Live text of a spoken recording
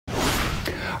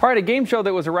All right, a game show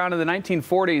that was around in the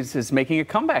 1940s is making a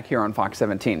comeback here on Fox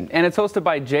 17, and it's hosted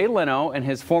by Jay Leno and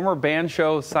his former band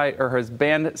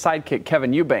sidekick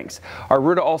Kevin Eubanks. Our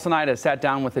Ruta Olsenida sat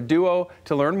down with the duo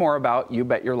to learn more about You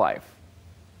Bet Your Life.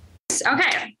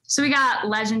 Okay, so we got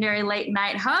legendary late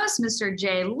night host, Mr.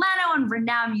 Jay Leno, and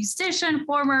renowned musician,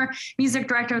 former music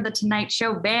director of the Tonight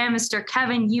Show band, Mr.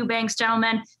 Kevin Eubanks.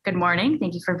 Gentlemen, good morning.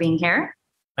 Thank you for being here.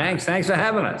 Thanks for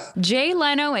having us. Jay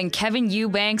Leno and Kevin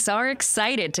Eubanks are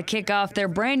excited to kick off their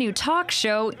brand new talk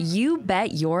show, You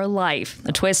Bet Your Life,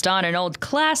 a twist on an old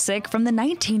classic from the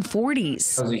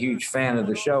 1940s. I was a huge fan of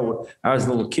the show. I was a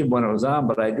little kid when it was on,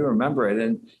 but I do remember it.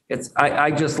 And I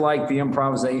just like the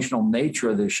improvisational nature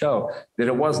of the show, that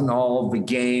it wasn't all the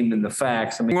game and the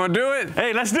facts. I mean, you want to do it?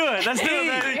 Hey, let's do it. Let's do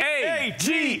it, baby.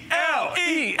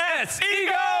 E-A-G-L-E-S,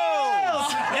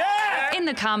 Eagles! Yeah! In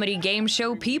the comedy game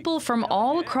show, people from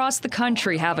all across the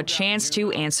country have a chance to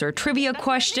answer trivia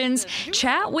questions,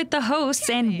 chat with the hosts,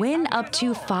 and win up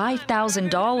to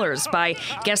 $5,000 by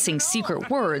guessing secret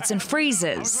words and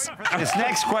phrases. This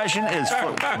next question is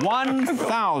for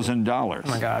 $1,000. Oh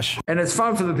my gosh. and it's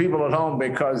fun for the people at home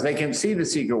because they can see the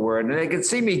secret word and they can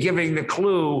see me giving the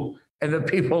clue, and the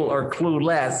people are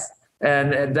clueless.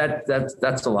 And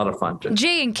that's a lot of fun, too.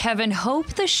 Jay and Kevin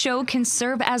hope the show can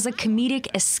serve as a comedic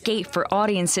escape for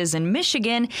audiences in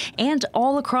Michigan and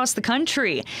all across the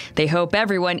country. They hope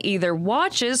everyone either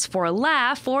watches for a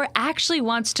laugh or actually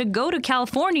wants to go to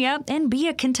California and be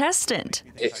a contestant.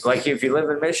 Like if you live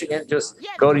in Michigan, just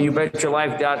go to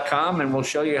youbetyourlife.com and we'll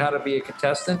show you how to be a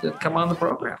contestant and come on the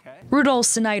program. Ruta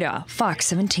Olsenida, Fox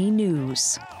 17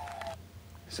 News.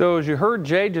 So as you heard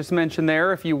Jay just mention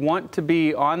there, if you want to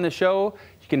be on the show,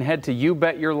 you can head to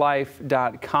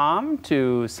youbetyourlife.com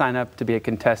to sign up to be a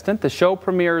contestant. The show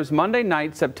premieres Monday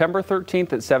night, September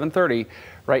 13th at 7:30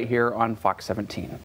 right here on Fox 17.